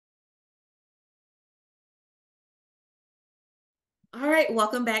All right,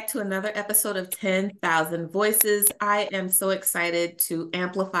 welcome back to another episode of 10,000 Voices. I am so excited to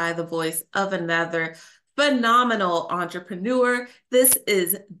amplify the voice of another phenomenal entrepreneur. This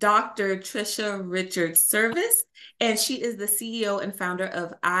is Dr. Tricia Richards Service, and she is the CEO and founder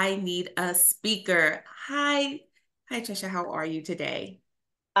of I Need a Speaker. Hi, Tricia. How are you today?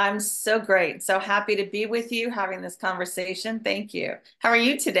 I'm so great. So happy to be with you having this conversation. Thank you. How are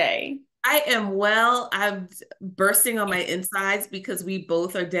you today? I am well. I'm bursting on my insides because we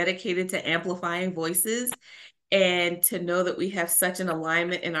both are dedicated to amplifying voices and to know that we have such an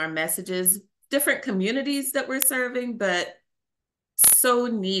alignment in our messages, different communities that we're serving, but so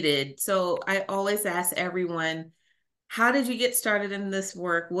needed. So I always ask everyone, how did you get started in this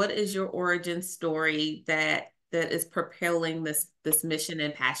work? What is your origin story that is propelling this mission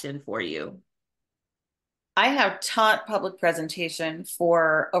and passion for you? I have taught public presentation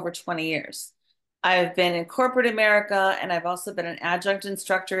for over 20 years. I've been in corporate America and I've also been an adjunct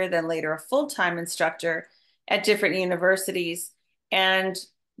instructor, then later a full-time instructor at different universities. And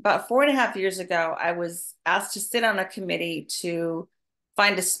about 4.5 years ago, I was asked to sit on a committee to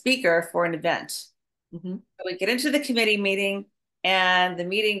find a speaker for an event. Mhm. We get into the committee meeting and the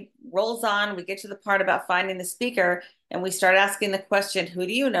meeting rolls on. We get to the part about finding the speaker and we start asking the question, who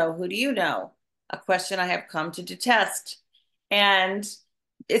do you know? Who do you know? A question I have come to detest. And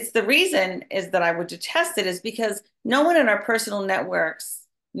it's the reason is that I would detest it is because no one in our personal networks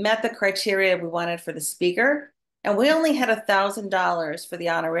met the criteria we wanted for the speaker. And we only had $1,000 for the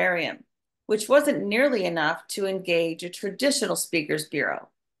honorarium, which wasn't nearly enough to engage a traditional speakers bureau.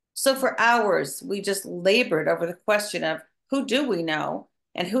 So for hours, we just labored over the question of who do we know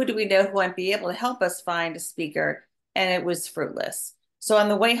and who do we know who might be able to help us find a speaker? And it was fruitless. So on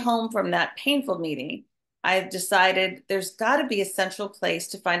the way home from that painful meeting, I decided there's got to be a central place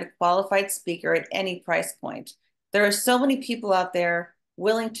to find a qualified speaker at any price point. There are so many people out there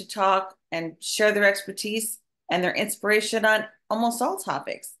willing to talk and share their expertise and their inspiration on almost all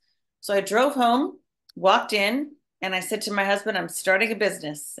topics. So I drove home, walked in, and I said to my husband, I'm starting a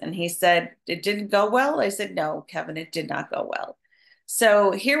business. And he said, it didn't go well. I said, no, Kevin, it did not go well. So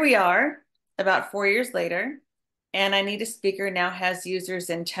here we are about 4 years later. And I Need a Speaker now has users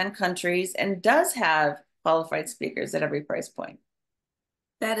in 10 countries and does have qualified speakers at every price point.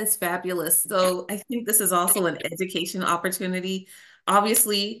 That is fabulous. So I think this is also an education opportunity.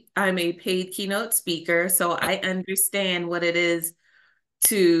 Obviously, I'm a paid keynote speaker, so I understand what it is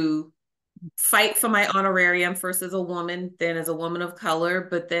to fight for my honorarium first as a woman, then as a woman of color,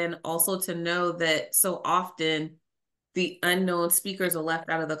 but then also to know that so often the unknown speakers are left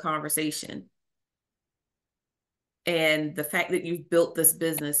out of the conversation. And the fact that you've built this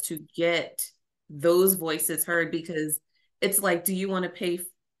business to get those voices heard, because it's like, do you want to pay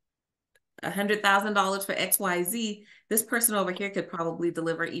 $100,000 for XYZ? This person over here could probably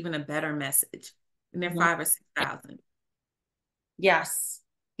deliver even a better message. And they're Mhm. 5 or 6 thousand. Yes.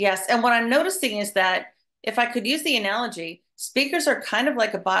 Yes. And what I'm noticing is that if I could use the analogy, speakers are kind of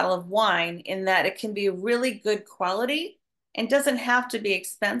like a bottle of wine in that it can be really good quality and doesn't have to be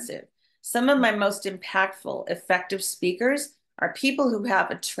expensive. Some of my most impactful, effective speakers are people who have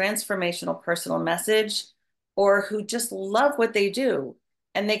a transformational personal message or who just love what they do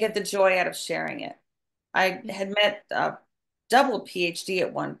and they get the joy out of sharing it. I had met a double PhD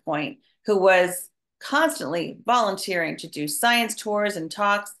at one point who was constantly volunteering to do science tours and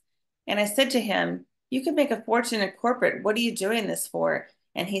talks. And I said to him, you could make a fortune in corporate. What are you doing this for?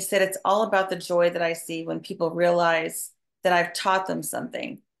 And he said, it's all about the joy that I see when people realize that I've taught them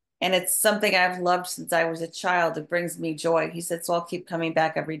something. And it's something I've loved since I was a child. It brings me joy. He said, so I'll keep coming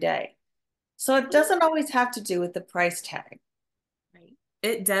back every day. So it doesn't always have to do with the price tag. Right.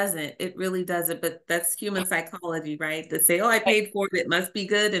 It doesn't. It really doesn't. But that's human psychology, right? To say, oh, I paid for it, it must be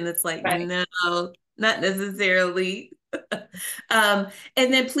good. And it's like, Right. no, not necessarily. And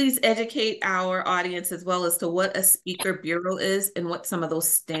then please educate our audience as well as to what a speaker bureau is and what some of those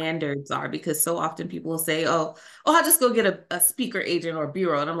standards are, because so often people will say, I'll just go get a speaker agent or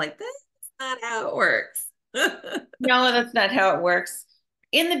bureau. And I'm like, that's not how it works. No, that's not how it works.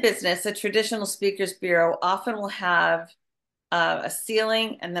 In the business, a traditional speakers bureau often will have a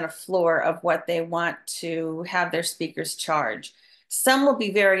ceiling and then a floor of what they want to have their speakers charge. Some will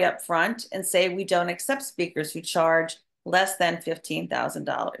be very upfront and say, we don't accept speakers who charge less than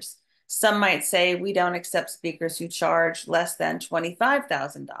 $15,000. Some might say, we don't accept speakers who charge less than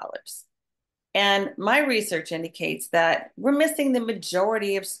 $25,000. And my research indicates that we're missing the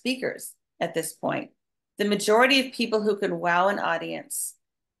majority of speakers at this point. The majority of people who can wow an audience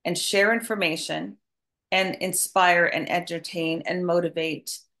and share information and inspire and entertain and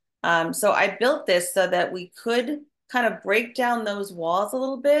motivate. So I built this so that we could kind of break down those walls a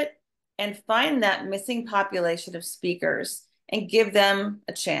little bit and find that missing population of speakers and give them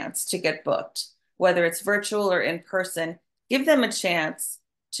a chance to get booked, whether it's virtual or in person. Give them a chance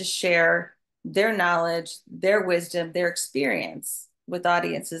to share their knowledge, their wisdom, their experience with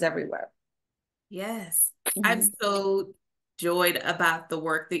audiences everywhere. Yes. I'm Mhm. so joyed about the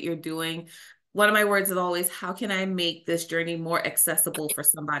work that you're doing. One of my words is always, how can I make this journey more accessible for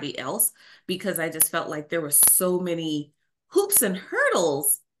somebody else? Because I just felt like there were so many hoops and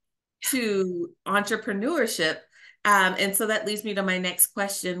hurdles to entrepreneurship. And so that leads me to my next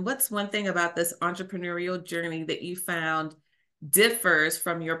question. What's one thing about this entrepreneurial journey that you found differs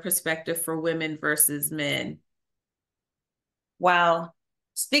from your perspective for women versus men? Wow.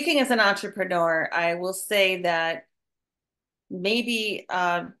 Speaking as an entrepreneur, I will say that maybe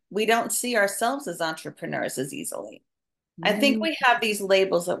we don't see ourselves as entrepreneurs as easily. I think Mm, we have these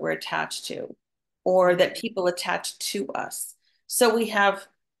labels that we're attached to, or yeah. that people attach to us. So we have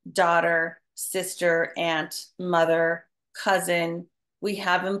daughter, sister, aunt, mother, cousin, we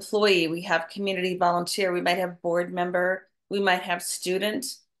have employee, we have community volunteer, we might have board member, we might have student,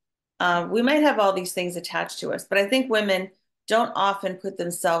 we might have all these things attached to us. But I think women don't often put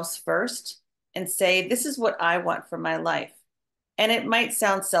themselves first and say, this is what I want for my life. And it might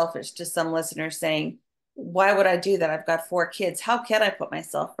sound selfish to some listeners saying, why would I do that? I've got 4 kids. How can I put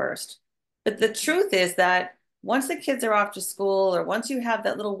myself first? But the truth is that once the kids are off to school or once you have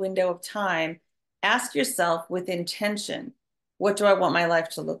that little window of time, ask yourself with intention, what do I want my life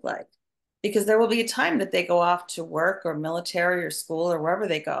to look like? Because there will be a time that they go off to work or military or school or wherever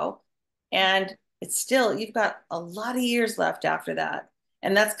they go. And it's still, you've got a lot of years left after that.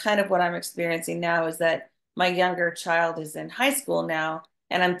 And that's kind of what I'm experiencing now is that my younger child is in high school now,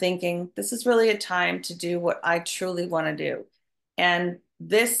 and I'm thinking this is really a time to do what I truly want to do. And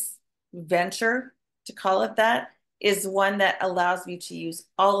this venture, to call it that, is one that allows me to use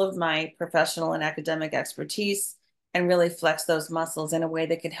all of my professional and academic expertise and really flex those muscles in a way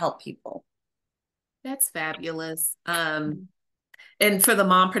that can help people. That's fabulous. And for the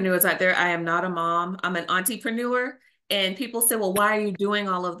mompreneurs out there, I am not a mom. I'm an entrepreneur. And people say, well, why are you doing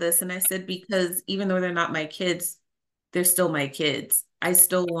all of this? And I said, because even though they're not my kids, they're still my kids. I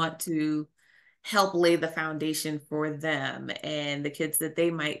still want to help lay the foundation for them and the kids that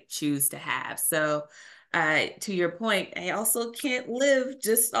they might choose to have. So, to your point, I also can't live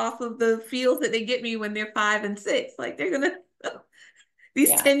just off of the feels that they get me when they're 5 and 6. Like they're going to, these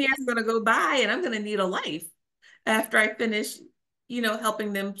Yeah, 10 years are going to go by and I'm going to need a life after I finish,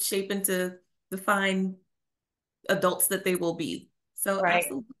 helping them shape into the fine adults that they will be. So right.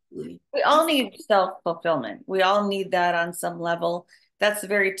 absolutely. We all Absolutely. need self-fulfillment. We all need that on some level. That's the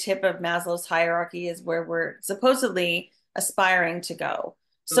very tip of Maslow's hierarchy, is where we're supposedly aspiring to go.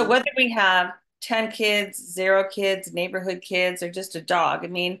 So whether we have 10 kids, 0 kids, neighborhood kids, or just a dog, I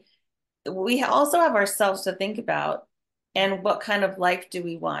mean, we also have ourselves to think about and what kind of life do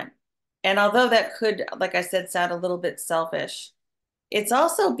we want? And although that could, like I said, sound a little bit selfish, it's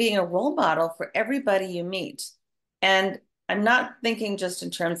also being a role model for everybody you meet. And I'm not thinking just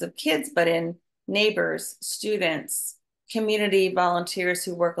in terms of kids, but in neighbors, students, community volunteers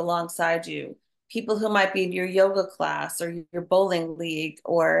who work alongside you, people who might be in your yoga class or your bowling league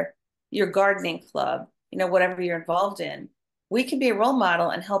or your gardening club, whatever you're involved in. We can be a role model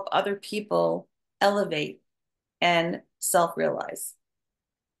and help other people elevate and self-realize.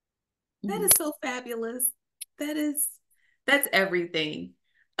 That is Mhm. so fabulous. That is that's everything.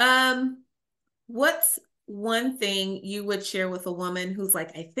 Um, what's one thing you would share with a woman who's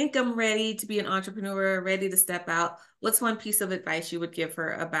like, I think I'm ready to be an entrepreneur, ready to step out? What's one piece of advice you would give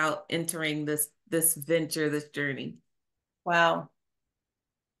her about entering this venture, this journey? Wow.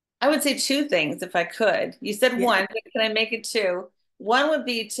 I would say 2 things if I could. You said Yeah. one, but can I make it 2? One would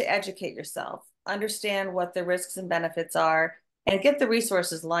be to educate yourself, understand what the risks and benefits are, and get the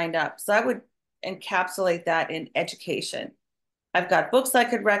resources lined up. So I would encapsulate that in education. I've got books I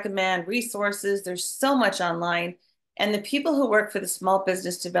could recommend, resources. There's so much online. And the people who work for the small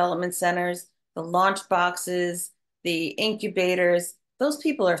business development centers, the launch boxes, the incubators, those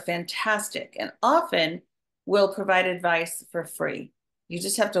people are fantastic and often will provide advice for free. You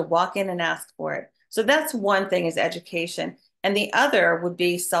just have to walk in and ask for it. So that's one thing, is education. And the other would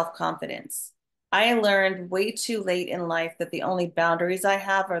be self-confidence. I learned way too late in life that the only boundaries I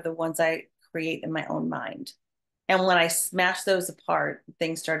have are the ones I create in my own mind. And when I smashed those apart,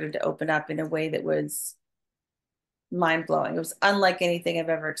 things started to open up in a way that was mind blowing. It was unlike anything I've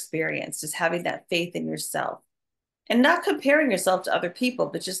ever experienced, just having that faith in yourself and not comparing yourself to other people,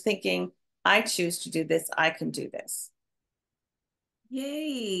 but just thinking, I choose to do this, I can do this.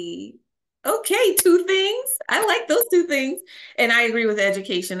 Yay. Okay, two things. I like those two things. And I agree with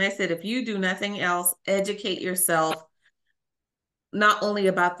education. I said, if you do nothing else, educate yourself, not only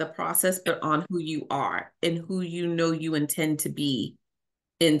about the process, but on who you are and who you know you intend to be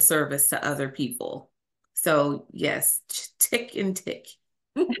in service to other people. So, yes, tick and tick.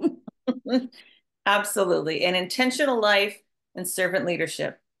 Absolutely. An intentional life and servant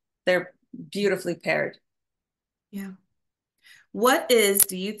leadership. They're beautifully paired. Yeah. What is,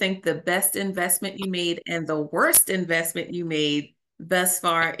 do you think, the best investment you made and the worst investment you made thus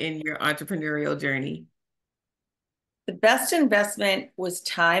far in your entrepreneurial journey? The best investment was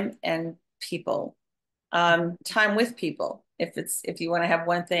time and people. Time with people, if you want to have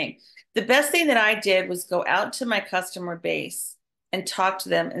one thing. The best thing that I did was go out to my customer base and talk to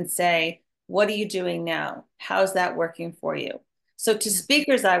them and say, what are you doing now? How's that working for you? So to Yeah.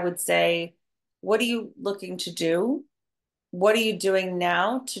 speakers, I would say, what are you looking to do? What are you doing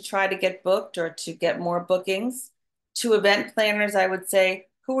now to try to get booked or to get more bookings? To event planners, I would say,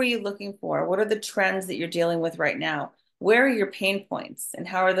 who are you looking for? What are the trends that you're dealing with right now? Where are your pain points and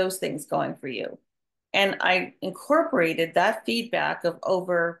how are those things going for you? And I incorporated that feedback of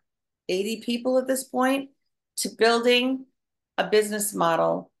over 80 people at this point to building a business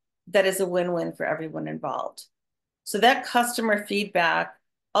model that is a win-win for everyone involved. So that customer feedback,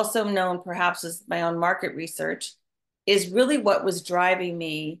 also known perhaps as my own market research, is really what was driving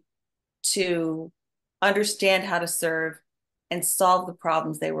me to understand how to serve and solve the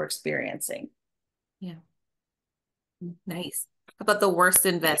problems they were experiencing. Yeah. Nice. How about the worst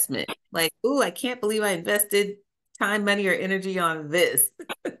investment? Like, ooh, I can't believe I invested time, money, or energy on this.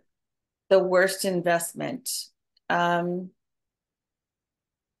 The worst investment. Um,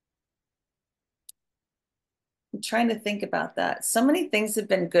 I'm trying to think about that. So many things have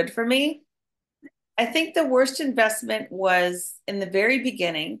been good for me. I think the worst investment was in the very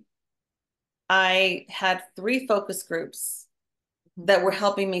beginning. I had three focus groups that were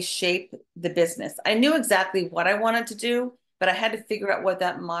helping me shape the business. I knew exactly what I wanted to do, but I had to figure out what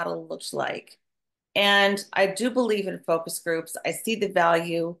that model looked like. And I do believe in focus groups. I see the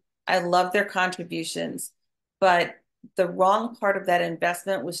value. I love their contributions. But the wrong part of that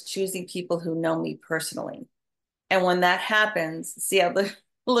investment was choosing people who know me personally. And when that happens, see how the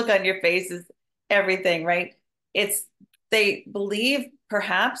look on your face is everything, right? It's they believe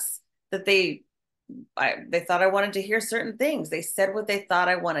perhaps that they thought I wanted to hear certain things. They said what they thought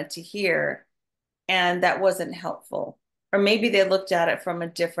I wanted to hear, and that wasn't helpful. Or maybe they looked at it from a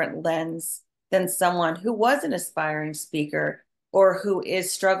different lens than someone who was an aspiring speaker or who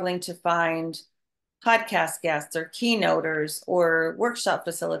is struggling to find podcast guests or keynoters or workshop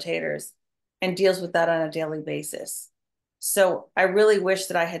facilitators and deals with that on a daily basis. So I really wish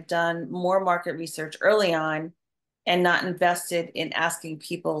that I had done more market research early on and not invested in asking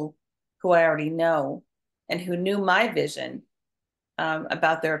people who I already know and who knew my vision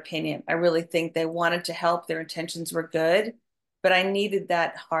about their opinion. I really think they wanted to help, their intentions were good, but I needed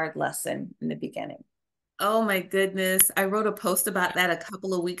that hard lesson in the beginning. Oh my goodness. I wrote a post about that a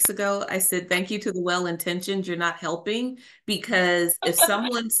couple of weeks ago. I said, thank you to the well-intentioned, you're not helping. Because if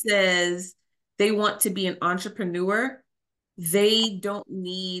someone says they want to be an entrepreneur, they don't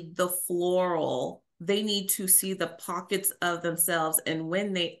need the floral. They need to see the pockets of themselves. And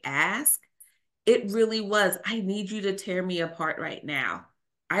when they ask, it really was, I need you to tear me apart right now.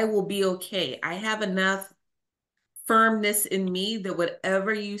 I will be okay. I have enough firmness in me that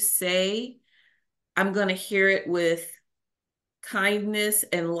whatever you say, I'm going to hear it with kindness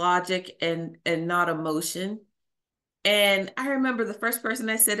and logic and not emotion. And I remember the first person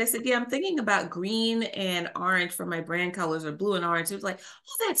I said, yeah, I'm thinking about green and orange for my brand colors or blue and orange. It was like,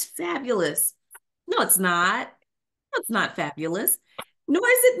 oh, that's fabulous. No, it's not. No, it's not fabulous. Nor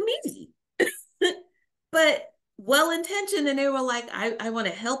is it me. But well intentioned. And they were like, I want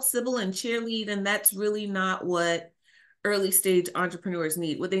to help Sybil and cheerlead. And that's really not what early stage entrepreneurs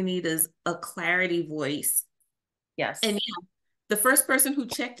need. What they need is a clarity voice. And Yes. yeah, the first person who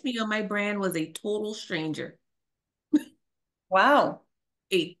checked me on my brand was a total stranger, Wow.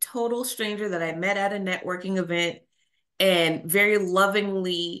 a total stranger that I met at a networking event and very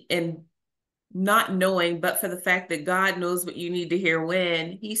lovingly and not knowing, but for the fact that God knows what you need to hear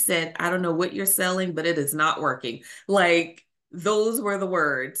when he said, I don't know what you're selling, but it is not working. Like those were the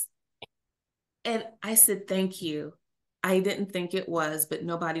words. And I said, thank you. I didn't think it was, but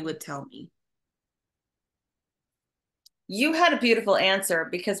nobody would tell me. You had a beautiful answer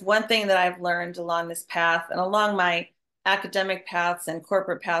because one thing that I've learned along this path and along my academic paths and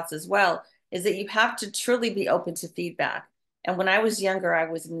corporate paths as well is that you have to truly be open to feedback. And when I was younger, I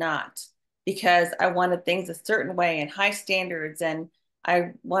was not because I wanted things a certain way and high standards. And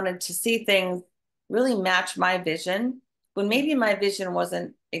I wanted to see things really match my vision when Yeah. maybe my vision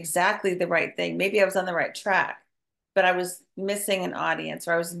wasn't exactly the right thing. Maybe I was on the right track, but I was missing an audience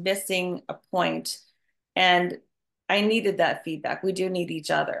or I was missing a point, and I needed that feedback. We do need each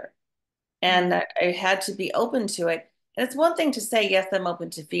other. And Yeah. I had to be open to it. And it's one thing to say, yes, I'm open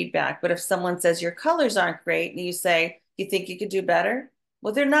to feedback. But if someone says your colors aren't great and you say, you think you could do better?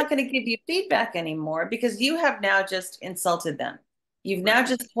 Well, they're not going to give you feedback anymore because you have now just insulted them. You've now Right.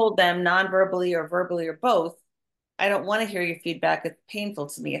 just told them non-verbally or verbally or both, I don't want to hear your feedback. It's painful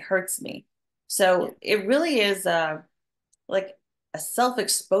to me. It hurts me. Yeah. So it really is like a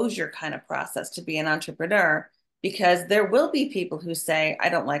self-exposure kind of process to be an entrepreneur, because there will be people who say, I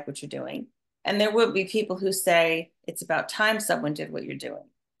don't like what you're doing. And there will be people who say, it's about time someone did what you're doing.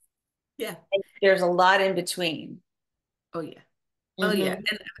 Yeah. And there's a lot in between. Oh yeah. Oh yeah.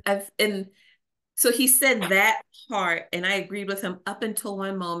 Mm-hmm. And so he said that part, and I agreed with him up until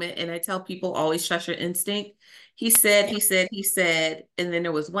one moment. And I tell people always trust your instinct. He said, and then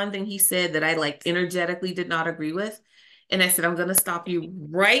there was one thing he said that I like energetically did not agree with. And I said, I'm gonna stop you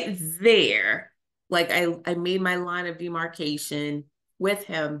right there. Like I made my line of demarcation with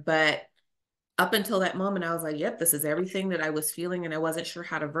him, but up until that moment, I was like, yep, this is everything that I was feeling, and I wasn't sure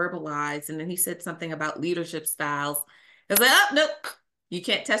how to verbalize. And then he said something about leadership styles. I was like, oh, nope, you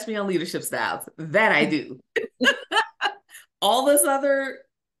can't test me on leadership styles. That I do. All this other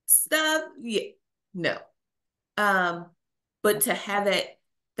stuff, yeah, no. Um, but to have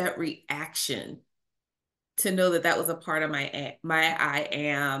that reaction, to know that that was a part of my I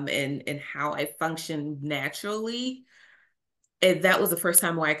am and how I function naturally, and that was the first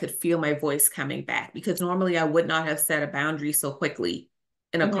time where I could feel my voice coming back, because normally I would not have set a boundary so quickly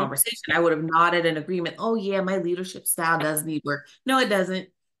in a Mm-hmm. conversation. I would have nodded in agreement. Oh yeah, my leadership style does need work. No, it doesn't.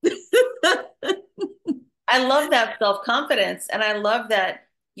 I love that self-confidence. And I love that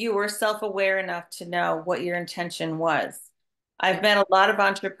you were self-aware enough to know what your intention was. I've Yeah. met a lot of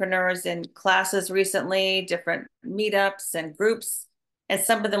entrepreneurs in classes recently, different meetups and groups. And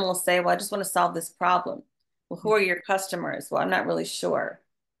some of them will say, well, I just want to solve this problem. Well, who are your customers? Well, I'm not really sure.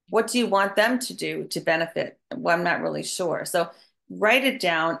 What do you want them to do to benefit? Well, I'm not really sure. So write it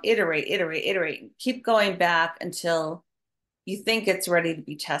down, iterate, iterate, iterate, keep going back until you think it's ready to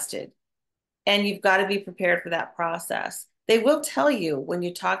be tested. And you've got to be prepared for that process. They will tell you when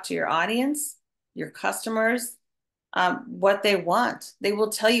you talk to your audience, your customers, what they want. They will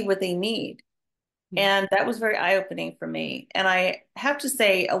tell you what they need. Yeah. And that was very eye-opening for me. And I have to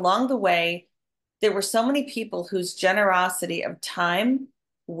say, along the way, there were so many people whose generosity of time,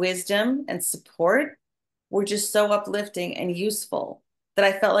 wisdom, and support were just so uplifting and useful that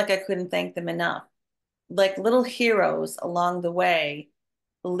I felt like I couldn't thank them enough. Like little heroes along the way,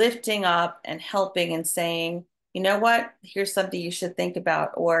 lifting up and helping and saying, you know what, here's something you should think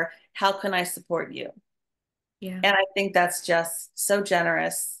about, or how can I support you? Yeah. And I think that's just so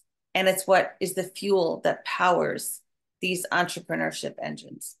generous. And it's what is the fuel that powers these entrepreneurship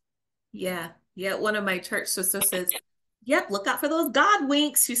engines. Yeah. Yeah. One of my church sisters says, yep, look out for those God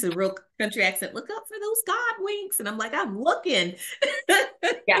winks. She's a real country accent. Look out for those God winks. And I'm like, I'm looking.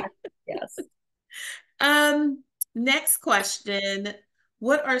 Yes, yes. Um, Next question.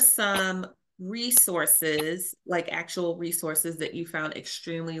 What are some resources, like actual resources, that you found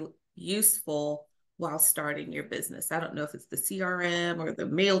extremely useful while starting your business? I don't know if it's the CRM or the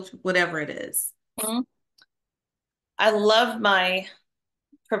mail, whatever it is. Mhm. I love my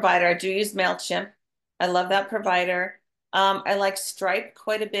provider. I do use MailChimp. I love that provider. I like Stripe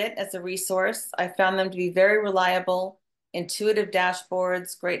quite a bit as a resource. I found them to be very reliable, intuitive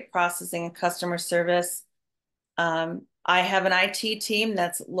dashboards, great processing and customer service. I have an IT team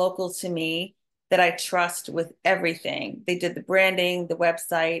that's local to me that I trust with everything. They did the branding, the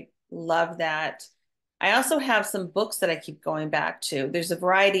website, love that. I also have some books that I keep going back to. There's a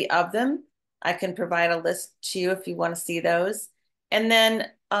variety of them. I can provide a list to you if you want to see those. And then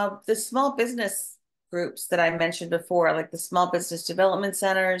the small business groups that I mentioned before, like the small business development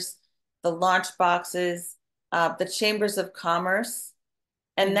centers, the launch boxes, the chambers of commerce.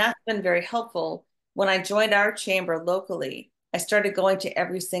 And Yeah. that's been very helpful. When I joined our chamber locally, I started going to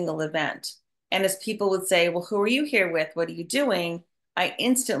every single event. And as people would say, well, who are you here with? What are you doing? I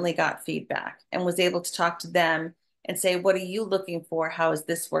instantly got feedback and was able to talk to them and say, what are you looking for? How is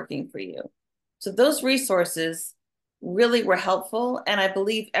this working for you? So those resources really were helpful. And I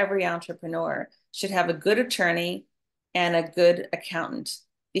believe every entrepreneur should have a good attorney and a good accountant,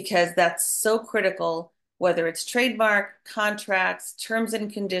 because that's so critical, whether it's trademark, contracts, terms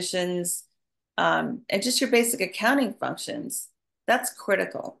and conditions, and just your basic accounting functions. That's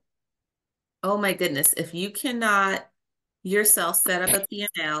critical. Oh my goodness. If you cannot yourself set up a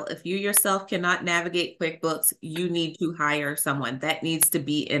P&L. If you yourself cannot navigate QuickBooks, you need to hire someone. That needs to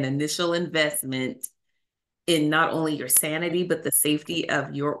be an initial investment in not only your sanity, but the safety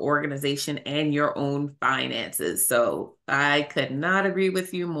of your organization and your own finances. So I could not agree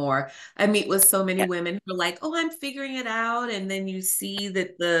with you more. I meet with so many Yeah. women who are like, oh, I'm figuring it out. And then you see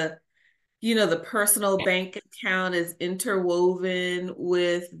that the personal bank account is interwoven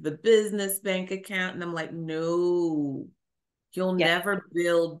with the business bank account. And I'm like, no, you'll Yeah. never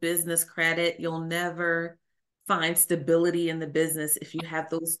build business credit. You'll never find stability in the business if you have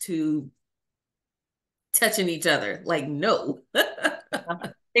those two touching each other. Like, no.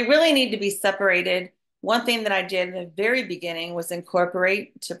 They really need to be separated. One thing that I did in the very beginning was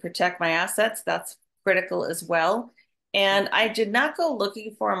incorporate to protect my assets. That's critical as well. And I did not go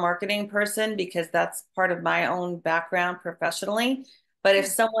looking for a marketing person because that's part of my own background professionally. But if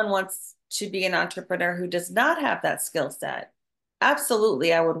Yeah. someone wants to be an entrepreneur who does not have that skill set,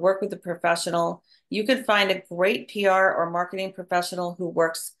 absolutely, I would work with a professional. You could find a great PR or marketing professional who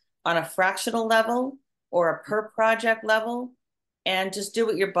works on a fractional level or a per project level, and just do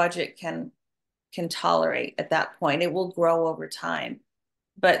what your budget can tolerate at that point. It will grow over time.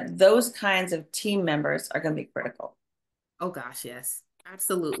 But those kinds of team members are going to be critical. Oh gosh, yes.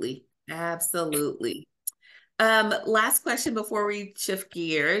 Absolutely. Absolutely. Last question before we shift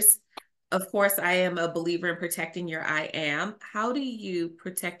gears. Of course, I am a believer in protecting your I am. How do you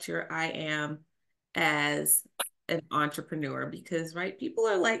protect your I am as an entrepreneur? Because, right, people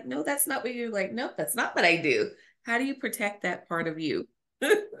are like, no, that's not what you're like. No, that's not what I do. How do you protect that part of you?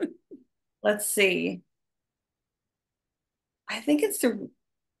 Let's see. I think it's the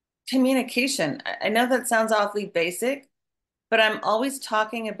communication. I know that sounds awfully basic, but I'm always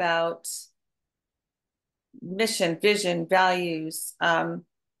talking about mission, vision, values,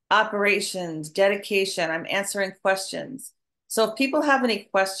 operations, dedication. I'm answering questions. So if people have any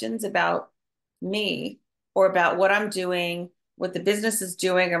questions about me or about what I'm doing, what the business is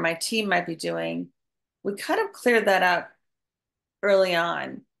doing, or my team might be doing, we kind of cleared that up early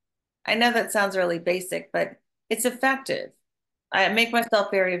on. I know that sounds really basic, but it's effective. I make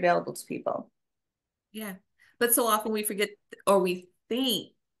myself very available to people. Yeah. But so often we forget or we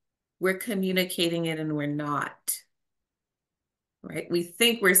think we're communicating it and we're not, right? We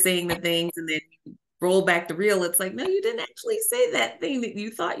think we're saying the things and then you roll back the reel. It's like, no, you didn't actually say that thing that you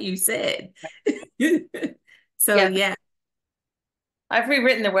thought you said. So, Yes, yeah. I've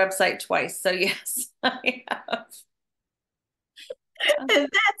rewritten the website twice. So yes, I have. And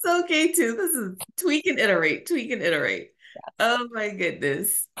that's okay too. This is tweak and iterate, tweak and iterate. Oh my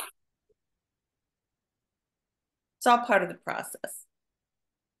goodness. It's all part of the process.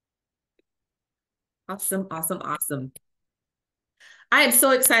 Awesome, awesome, awesome. I am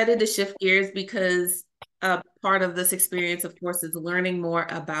so excited to shift gears because part of this experience, of course, is learning more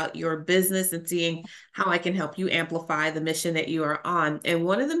about your business and seeing how I can help you amplify the mission that you are on. And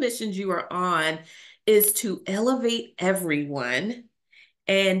one of the missions you are on is to elevate everyone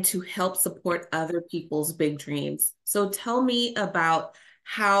and to help support other people's big dreams. So tell me about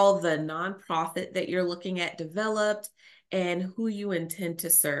how the nonprofit that you're looking at developed and who you intend to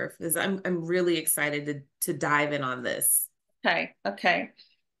serve. Because I'm really excited to dive in on this. Okay. Okay.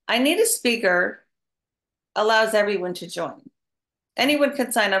 I Need a Speaker allows everyone to join. Anyone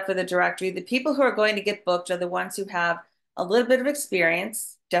can sign up for the directory. The people who are going to get booked are the ones who have a little bit of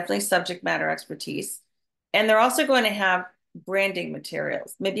experience, definitely subject matter expertise. And they're also going to have branding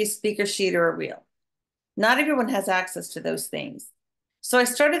materials, maybe a speaker sheet or a reel. Not everyone has access to those things. So I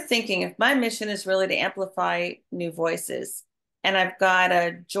started thinking if my mission is really to amplify new voices, and I've got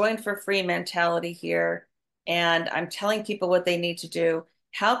a join for free mentality here, and I'm telling people what they need to do,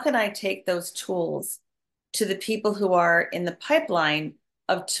 how can I take those tools to the people who are in the pipeline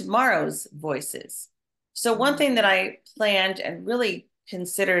of tomorrow's voices? So, one Mm. thing that I planned and really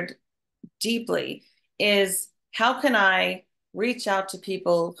considered deeply is how can I reach out to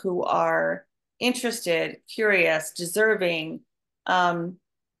people who are interested, curious, deserving, um,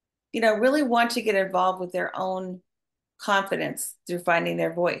 really want to get involved with their own confidence through finding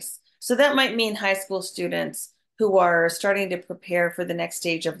their voice. So that might mean high school students who are starting to prepare for the next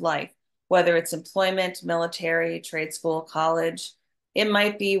stage of life, whether it's employment, military, trade school, college. It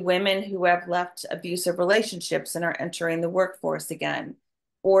might be women who have left abusive relationships and are entering the workforce again,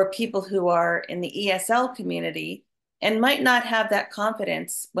 or people who are in the ESL community and might not have that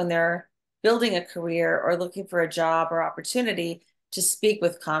confidence when they're building a career or looking for a job or opportunity to speak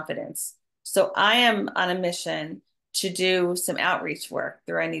with confidence. So I am on a mission to do some outreach work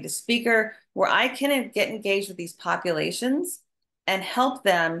through I Need a Speaker, where I can get engaged with these populations and help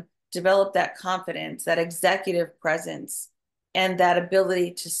them develop that confidence, that executive presence and that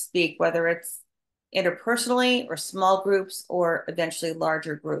ability to speak, whether it's interpersonally or small groups or eventually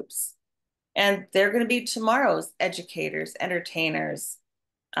larger groups. And they're going to be tomorrow's educators, entertainers,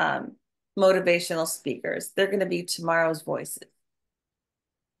 um, motivational speakers. They're going to be tomorrow's voices.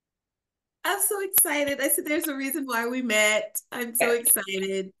 I'm so excited. I said, there's a reason why we met. I'm so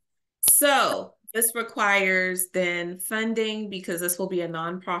excited. So, this requires then funding because this will be a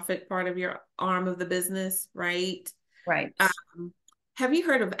nonprofit part of your arm of the business, right? Right. Um, have you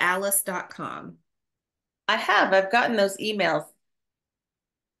heard of Alice.com? I have. I've gotten those emails.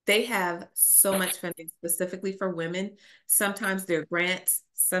 They have so much funding specifically for women. Sometimes they're grants,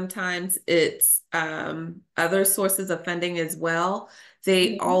 sometimes it's other sources of funding as well.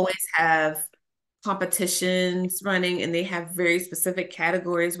 They Mhm. always have competitions running and they have very specific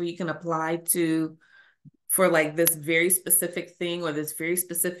categories where you can apply to for like this very specific thing or this very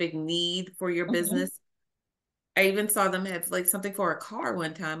specific need for your Mhm. business. I even saw them have like something for a car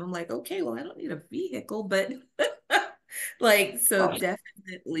one time. I'm like, okay, well, I don't need a vehicle, but like, so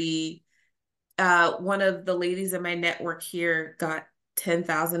definitely one of the ladies in my network here got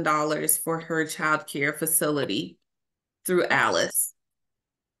 $10,000 for her childcare facility through Alice.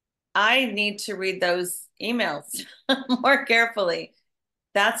 I need to read those emails more carefully.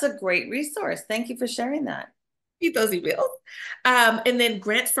 That's a great resource. Thank you for sharing that. Read those emails. And then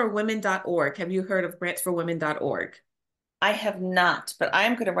grantsforwomen.org. Have you heard of grantsforwomen.org? I have not, but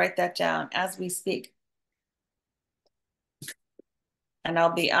I'm going to write that down as we speak. And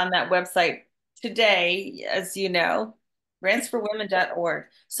I'll be on that website today, as you know, grantsforwomen.org.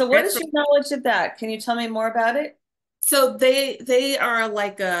 So what Grants is for your knowledge of that? Can you tell me more about it? So they are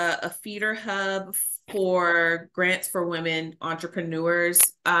like a feeder hub for grants for women entrepreneurs.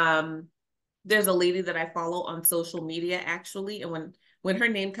 There's a lady that I follow on social media actually, and when her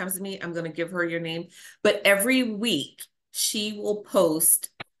name comes to me, I'm gonna give her your name. But every week she will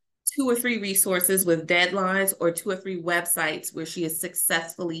post two or three resources with deadlines or two or three websites where she has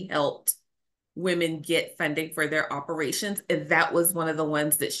successfully helped women get funding for their operations. And that was one of the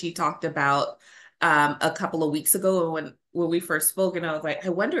ones that she talked about a couple of weeks ago when we first spoke. And I was like, I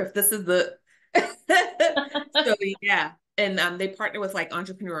wonder if this is the so yeah. And they partner with like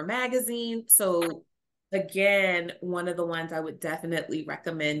Entrepreneur Magazine. So again, one of the ones I would definitely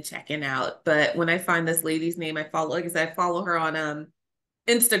recommend checking out. But when I find this lady's name, I follow, like I said, I follow her on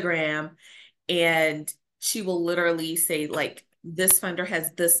Instagram, and she will literally say like this funder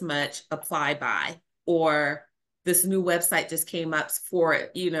has this much, apply by, or this new website just came up for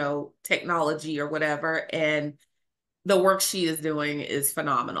technology or whatever, and the work she is doing is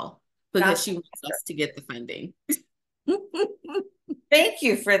phenomenal because That's she wants us to get the funding. Thank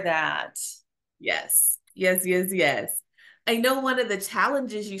you for that. Yes, yes, yes, yes. I know one of the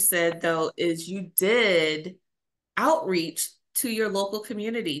challenges you said though is you did outreach to your local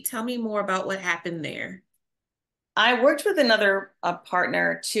community. Tell me more about what happened there. I worked with another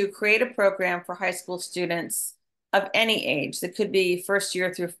partner to create a program for high school students of any age that could be first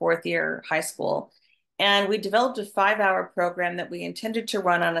year through fourth year high school. And we developed a 5 hour program that we intended to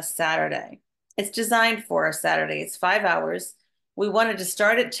run on a Saturday. It's designed for a Saturday, it's 5 hours. We wanted to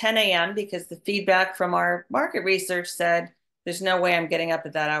start at 10 a.m. because the feedback from our market research said, there's no way I'm getting up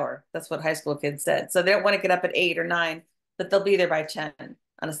at that hour. That's what high school kids said. So they don't want to get up at 8 or 9, but they'll be there by 10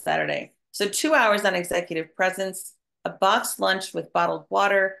 on a Saturday. So 2 hours on executive presence, a boxed lunch with bottled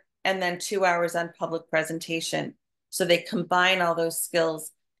water, and then 2 hours on public presentation. So they combine all those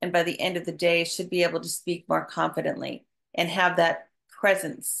skills, and by the end of the day, should be able to speak more confidently and have that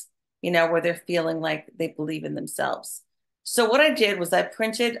presence, where they're feeling like they believe in themselves. So what I did was I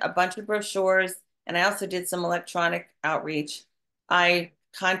printed a bunch of brochures, and I also did some electronic outreach. I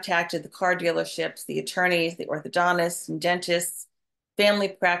contacted the car dealerships, the attorneys, the orthodontists and dentists, family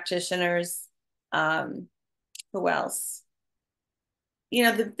practitioners, um, who else?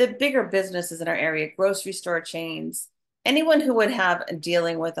 The bigger businesses in our area, grocery store chains, anyone who would have a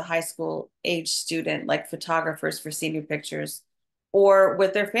dealing with a high school age student, like photographers for senior pictures, or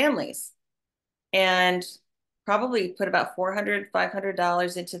with their families. And probably put about $400,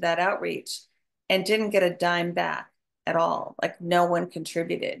 $500 into that outreach and didn't get a dime back at all. Like no one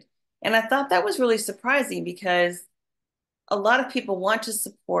contributed. And I thought that was really surprising because a lot of people want to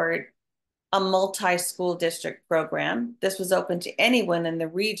support a multi-school district program. This was open to anyone in the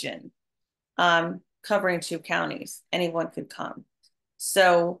region, covering 2 counties. Anyone could come.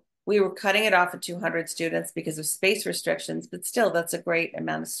 So we were cutting it off at 200 students because of space restrictions, but still, that's a great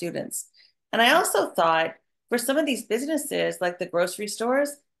amount of students. And I also thought for some of these businesses, like the grocery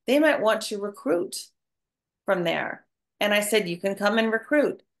stores, they might want to recruit from there. And I said, you can come and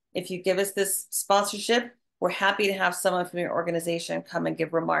recruit. If you give us this sponsorship, we're happy to have someone from your organization come and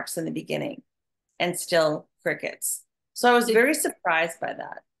give remarks in the beginning, and still crickets. So I was Did very surprised by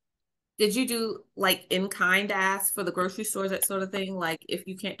that. did you do like in kind asks for the grocery stores, that sort of thing? Like if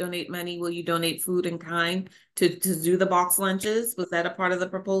you can't donate money, will you donate food in kind to do the box lunches? Was that a part of the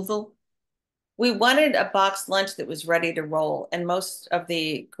proposal? We wanted a box lunch that was ready to roll, and most of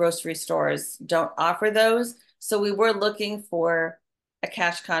the grocery stores don't offer those. So we were looking for a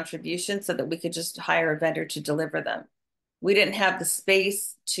cash contribution so that we could just hire a vendor to deliver them. We didn't have the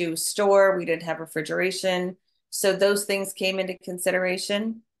space to store, we didn't have refrigeration. So those things came into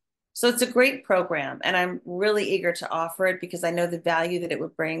consideration. So it's a great program, and I'm really eager to offer it because I know the value that it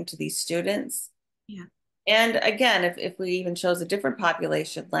would bring to these students. Yeah. And again, if we even chose a different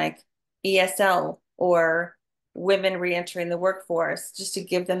population like ESL or women reentering the workforce, just to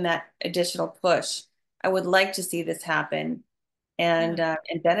give them that additional push, I would like to see this happen Yeah.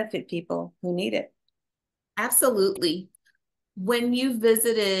 and benefit people who need it. Absolutely. When you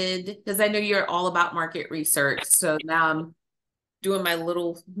visited, because I know you're all about market research, so now I'm doing my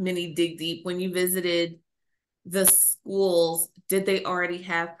little mini dig deep. When you visited the schools, did they already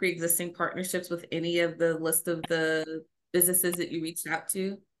have pre-existing partnerships with any of the list of the businesses that you reached out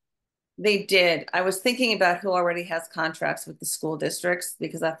to? They did. I was thinking about who already has contracts with the school districts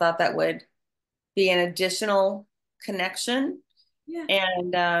because I thought that would be an additional connection. Yeah.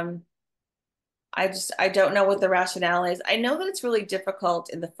 And I don't know what the rationale is. I know that it's really difficult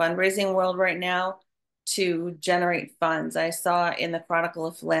in the fundraising world right now to generate funds. I saw in the Chronicle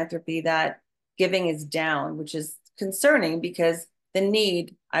of Philanthropy that giving is down, which is concerning because the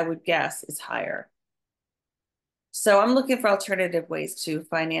need, I would guess, is higher. So I'm looking for alternative ways to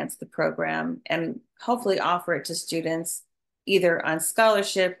finance the program and hopefully offer it to students either on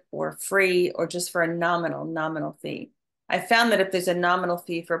scholarship or free or just for a nominal fee. I found that if there's a nominal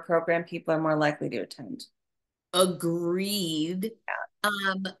fee for a program, people are more likely to attend. Agreed.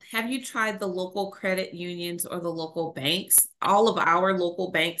 Have you tried the local credit unions or the local banks? All of our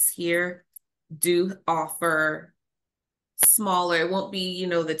local banks here do offer smaller. It won't be,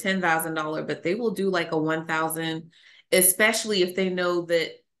 the $10,000, but they will do like a 1,000, especially if they know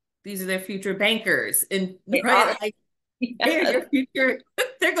that these are their future bankers. And They right, are. like they're Yes. your future,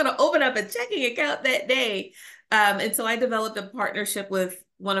 they're going to open up a checking account that day. And so I developed a partnership with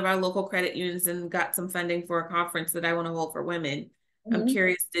one of our local credit unions and got some funding for a conference that I want to hold for women. I'm Mhm.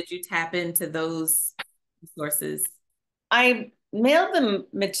 curious, did you tap into those resources? I mailed the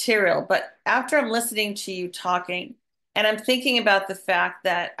material, but after I'm listening to you talking, and I'm thinking about the fact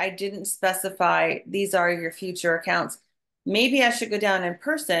that I didn't specify these are your future accounts, maybe I should go down in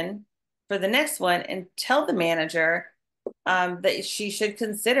person for the next one and tell the manager that she should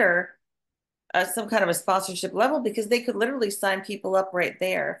consider some kind of a sponsorship level because they could literally sign people up right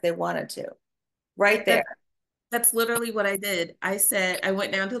there if they wanted to, right there. That, that's literally what I did. I said, I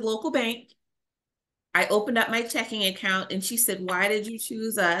went down to the local bank. I opened up my checking account and she said, "Why did you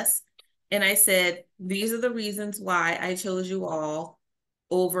choose us?" And I said, "These are the reasons why I chose you all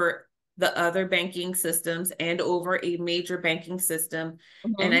over the other banking systems and over a major banking system."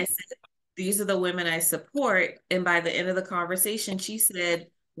 And Mhm. I said, "These are the women I support." And by the end of the conversation, she said,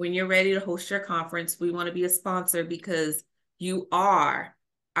 "When you're ready to host your conference, we want to be a sponsor because you are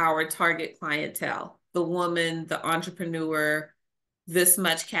our target clientele, the woman, the entrepreneur, this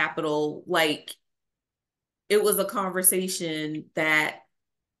much capital." Like, it was a conversation that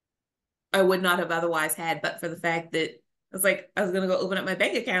I would not have otherwise had, but for the fact that I was like, I was going to go open up my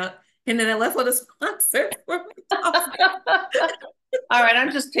bank account and then I left with a sponsor for my conference. All right,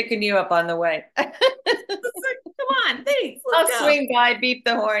 I'm just picking you up on the way. Like, come on, thanks, let's I'll go. swing by, beep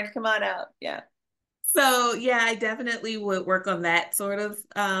the horn. Come on out. Yeah. So yeah, I definitely would work on that sort of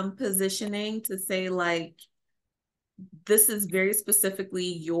positioning to say like, this is very specifically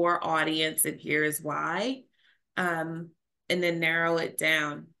your audience and here's why. Um, and then narrow it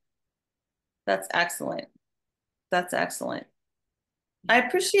down. That's excellent. That's excellent. I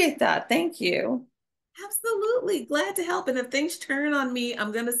appreciate that. Thank you. Absolutely. Glad to help. And if things turn on me,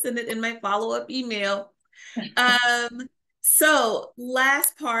 I'm going to send it in my follow-up email. Um, so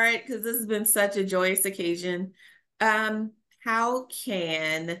last part, because this has been such a joyous occasion. Um, how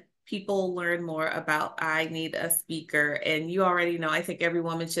can people learn more about I Need a Speaker? And you already know, I think every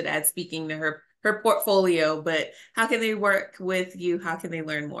woman should add speaking to her portfolio, but how can they work with you? How can they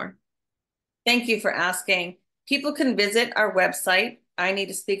learn more? Thank you for asking. People can visit our website,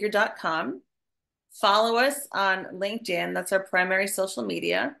 ineedaspeaker.com. Follow us on LinkedIn. That's our primary social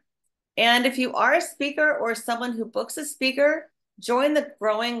media. And if you are a speaker or someone who books a speaker, join the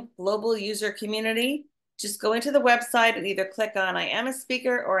growing global user community. Just go into the website and either click on I am a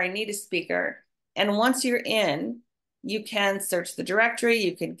speaker or I need a speaker. And once you're in, you can search the directory,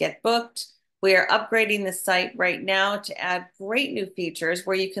 you can get booked. We are upgrading the site right now to add great new features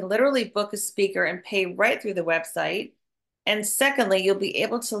where you can literally book a speaker and pay right through the website. And secondly, you'll be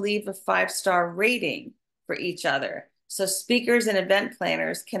able to leave a 5-star rating for each other. So speakers and event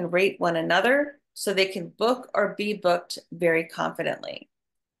planners can rate one another so they can book or be booked very confidently.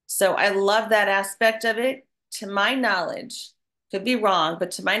 So I love that aspect of it. To my knowledge, could be wrong,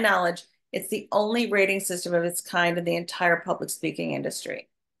 but to my knowledge, it's the only rating system of its kind in the entire public speaking industry.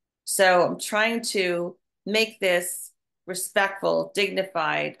 So I'm trying to make this respectful,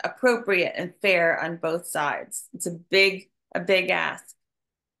 dignified, appropriate, and fair on both sides. It's a big ask.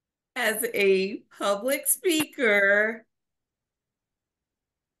 As a public speaker,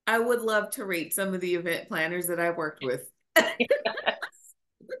 I would love to rate some of the event planners that I worked with. I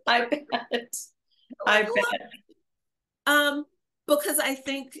bet. I I bet. because I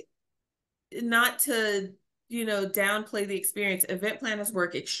think, not to, downplay the experience, event planners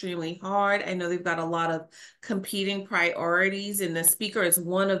work extremely hard. I know they've got a lot of competing priorities, and the speaker is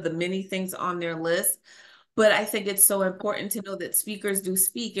one of the many things on their list. But I think it's so important to know that speakers do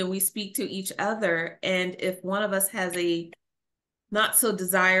speak and we speak to each other. And if one of us has a not so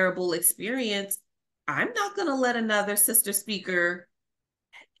desirable experience, I'm not going to let another sister speaker,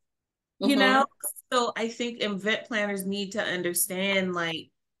 you Mm-hmm. know? So I think event planners need to understand, like,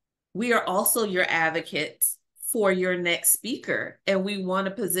 we are also your advocates for your next speaker, and we want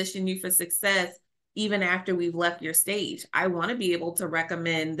to position you for success even after we've left your stage. I want to be able to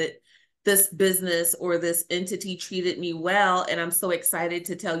recommend that this business or this entity treated me well, and I'm so excited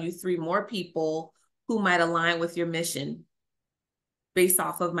to tell you 3 more people who might align with your mission based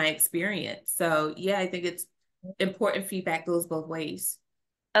off of my experience. So yeah, I think it's important. Feedback goes both ways.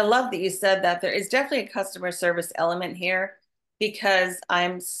 I love that you said that. There is definitely a customer service element here because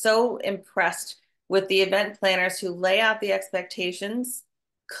I'm so impressed with the event planners who lay out the expectations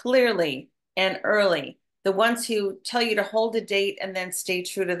clearly and early. The ones who tell you to hold a date and then stay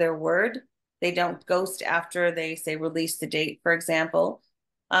true to their word. They don't ghost after they say release the date, for example.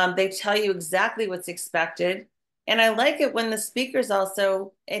 They tell you exactly what's expected. And I like it when the speakers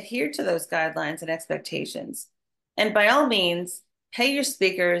also adhere to those guidelines and expectations. And by all means, pay your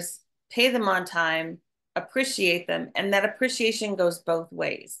speakers, pay them on time, appreciate them, and that appreciation goes both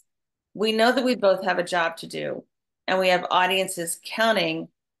ways. We know that we both have a job to do, and we have audiences counting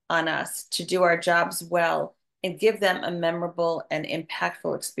on us to do our jobs well and give them a memorable and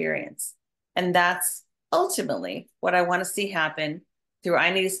impactful experience. And that's ultimately what I want to see happen through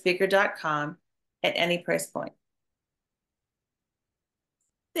ineedaspeaker.com at any price point.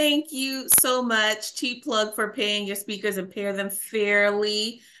 Thank you so much. Cheap plug for paying your speakers and pair them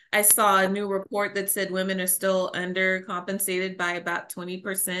fairly. I saw a new report that said women are still undercompensated by about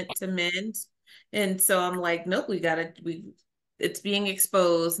 20% to men. And so I'm like, nope, it's being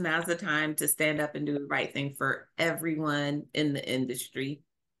exposed. Now's the time to stand up and do the right thing for everyone in the industry.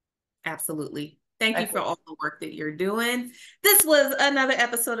 Absolutely. Thank you for all the work that you're doing. This was another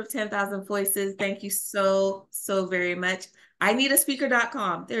episode of 10,000 Voices. Thank you so, so very much.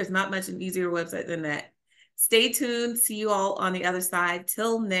 ineedaspeaker.com. There's not much an easier website than that. Stay tuned. See you all on the other side.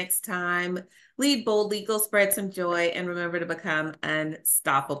 Till next time, lead boldly, go spread some joy, and remember to become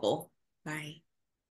unstoppable. Bye.